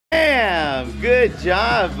Bam! Good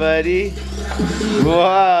job, buddy.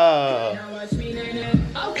 Whoa.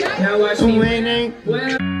 Winning.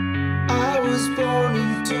 I was born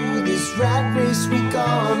into this rat race we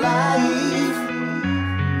call life.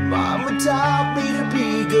 Mama taught me to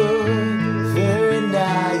be good, very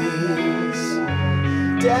nice.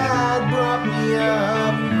 Dad brought me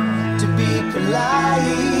up to be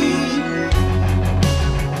polite.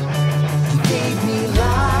 You gave me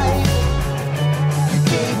life. You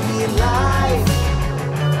gave me life.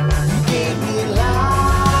 You gave me life.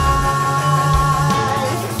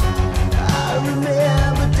 I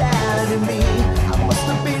remember Dad and me. I must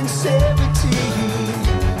have been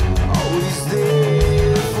 17. Always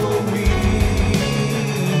there for me.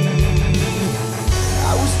 I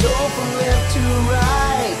was told from left to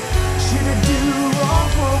right. Should've do wrong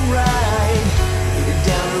from right. Headed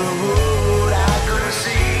down the road I couldn't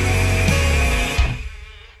see.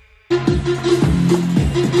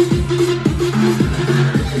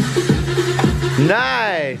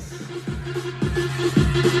 Nice.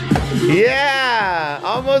 Yeah,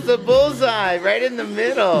 almost a bullseye right in the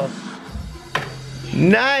middle.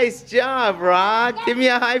 Nice job, Rock. Give me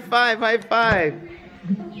a high five, high five.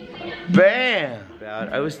 Bam.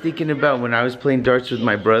 I was thinking about when I was playing darts with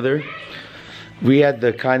my brother, we had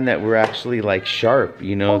the kind that were actually like sharp,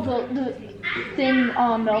 you know. Oh, the thin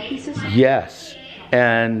metal pieces? Yes.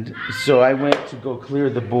 And so I went to go clear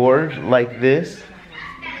the board like this.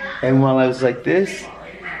 And while I was like this,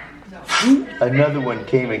 another one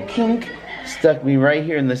came and kink, stuck me right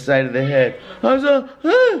here in the side of the head. I was like,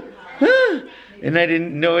 and I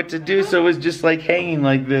didn't know what to do, so it was just like hanging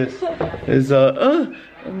like this. It's I'm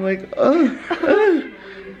like,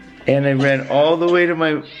 and I ran all the way to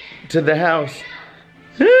the house.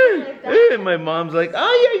 And my mom's like, ay,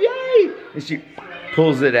 ay, ay, and she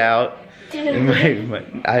pulls it out. And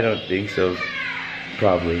I don't think so.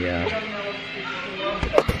 Probably, yeah.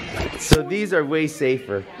 So these are way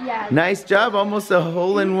safer. Yeah. Nice job, almost a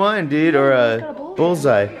hole-in-one, dude, or a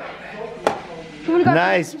bullseye.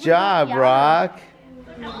 Nice job, Rock.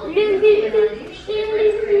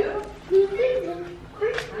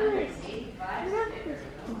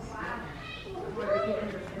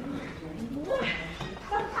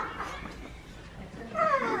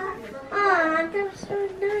 They're so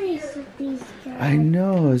nice with these guys. I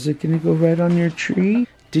know, is it gonna go right on your tree?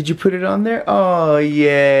 Did you put it on there? Oh,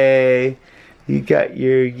 yay. You got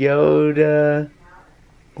your Yoda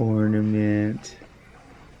ornament.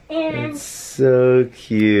 And It's so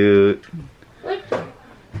cute. look,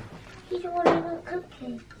 he's one of the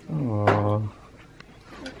cupcakes. Aw.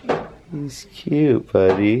 He's cute,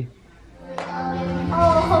 buddy.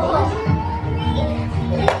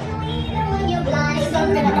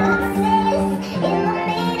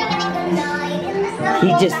 He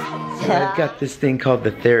just. I've got this thing called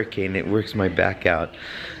the Theracane. It works my back out.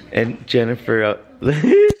 And Jennifer,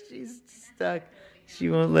 she's stuck. She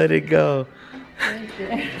won't let it go.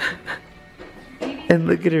 And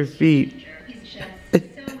look at her feet.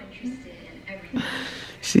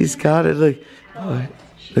 She's got it. Look. Oh,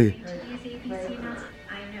 look.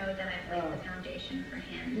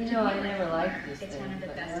 You know, I never liked this thing.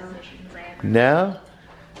 Now?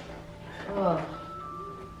 Oh.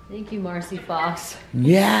 Thank you, Marcy Fox.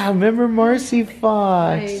 Yeah, remember Marcy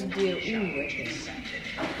Fox? I do. Ooh,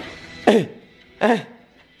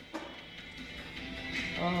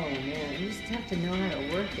 oh man, you just have to know how to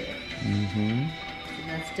work it. Mm-hmm. And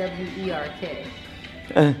that's W-E-R-K.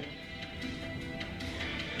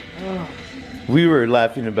 Oh. We were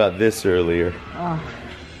laughing about this earlier. Oh.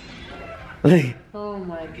 Oh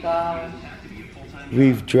my God.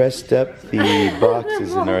 We've dressed up the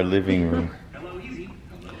boxes in our living room.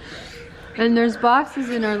 And there's boxes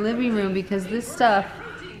in our living room because this stuff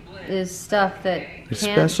is stuff that It's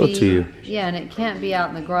can't special be, to you. Yeah, and it can't be out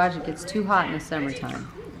in the garage. It gets too hot in the summertime.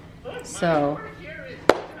 So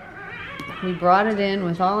we brought it in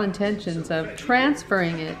with all intentions of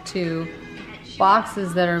transferring it to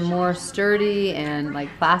boxes that are more sturdy and like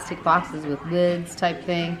plastic boxes with lids type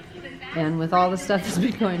thing. And with all the stuff that's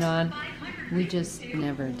been going on, we just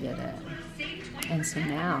never did it. And so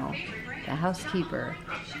now the housekeeper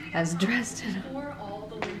has dressed it up.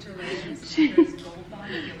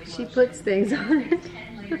 She puts things on it.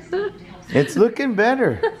 It's looking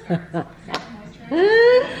better.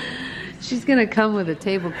 She's gonna come with a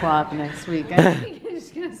tablecloth next week. I think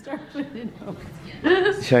she's gonna start putting it over.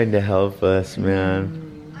 Trying to help us,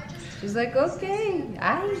 man. She's like, okay,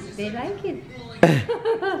 they like it.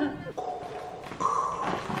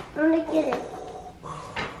 I'm gonna get it.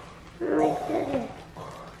 I'm gonna get it.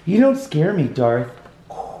 You don't scare me, Darth.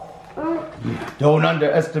 Oh, Don't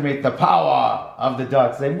underestimate the power of the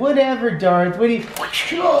dark side. Whatever, Darth. What do you... You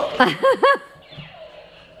are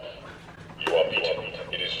beaten.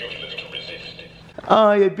 It is useless to resist. Oh,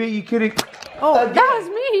 I bet you could've... Oh, that was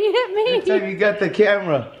me. You hit me. Next time you got the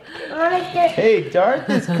camera. I want to get. Hey, Darth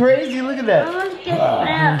is crazy. Look at I that. want to get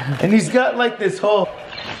that. And he's got like this whole...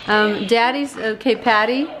 Okay,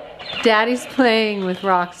 Patti. Daddy's playing with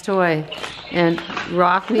Rock's toy. And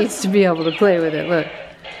Rock needs to be able to play with it. Look.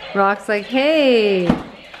 Rock's like, hey.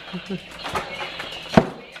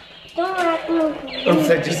 Don't let me. Oops,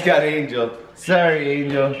 I just got Angel. Sorry,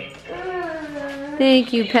 Angel.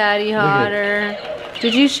 Thank you, Patti Hodder.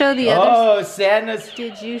 Did you show the other? Oh, Santa's...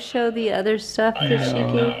 Did you show the other stuff that she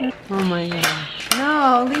gave her? Oh my God!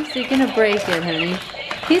 No, Lisa, you're gonna break it, honey.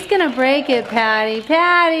 He's gonna break it, Patti.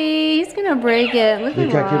 Patti, he's gonna break it. Look Look,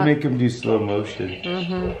 at I can Rock. make him do slow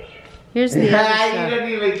motion. Here's the other You stuff. don't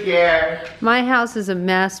even care. My house is a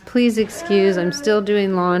mess. Please excuse. I'm still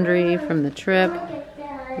doing laundry from the trip.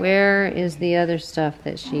 Where is the other stuff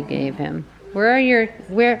that she gave him? Where?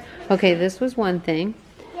 Okay, this was one thing.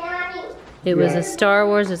 It was a Star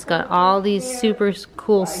Wars. It's got all these super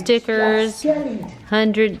cool stickers.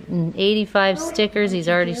 185 stickers. He's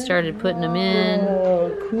already started putting them in.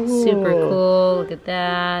 Super cool. Look at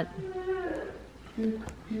that.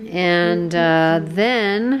 And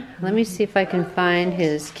then, let me see if I can find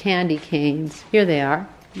his candy canes. Here they are.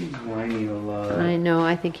 He's whining a lot. I know,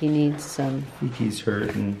 I think he needs some. I think he's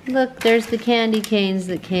hurting. Look, there's the candy canes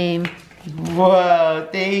that came. Wow,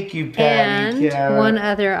 thank you, Patti. And Cat. one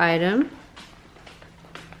other item.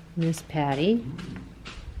 Miss Patti.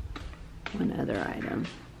 One other item.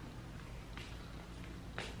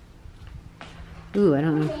 Ooh, I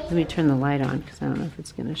don't know. Let me turn the light on because I don't know if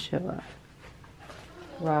it's going to show up.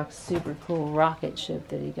 Rock's super cool rocket ship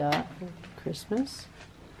that he got for Christmas.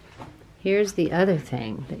 Here's the other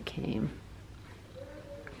thing that came.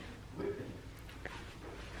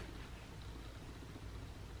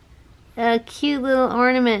 A cute little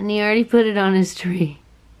ornament, and he already put it on his tree.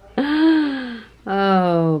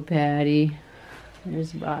 Oh, Patti.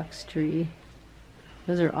 There's Rock's tree.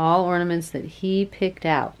 Those are all ornaments that he picked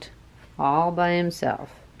out, all by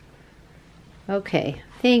himself. Okay,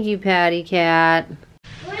 thank you, Patti Cat.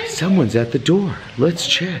 Someone's at the door. Let's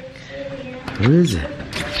check. Who is it?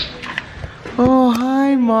 Oh,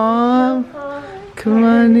 hi, Mom. Come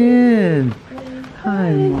on in.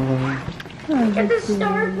 Hi, Mom. It's a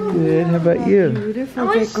Star Wars. Good. How about you? Beautiful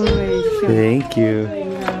I was decoration. Thank you. I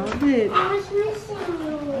was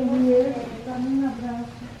missing you.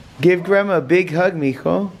 Give Grandma a big hug,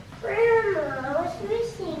 mijo. Grandma, I was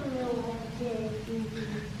missing you.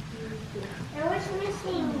 I was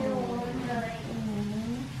missing you all night.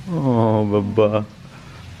 Oh, Baba.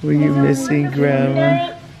 Were you missing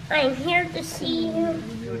Grandma? I'm here to see you.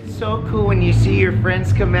 It's so cool when you see your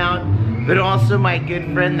friends come out, but also my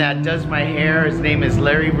good friend that does my hair. His name is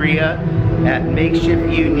Rhea at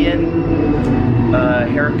Makeshift Union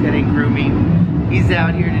Hair Cutting Grooming. He's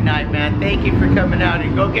out here tonight, man. Thank you for coming out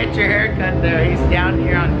and go get your hair cut there. He's down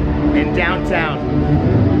here in downtown.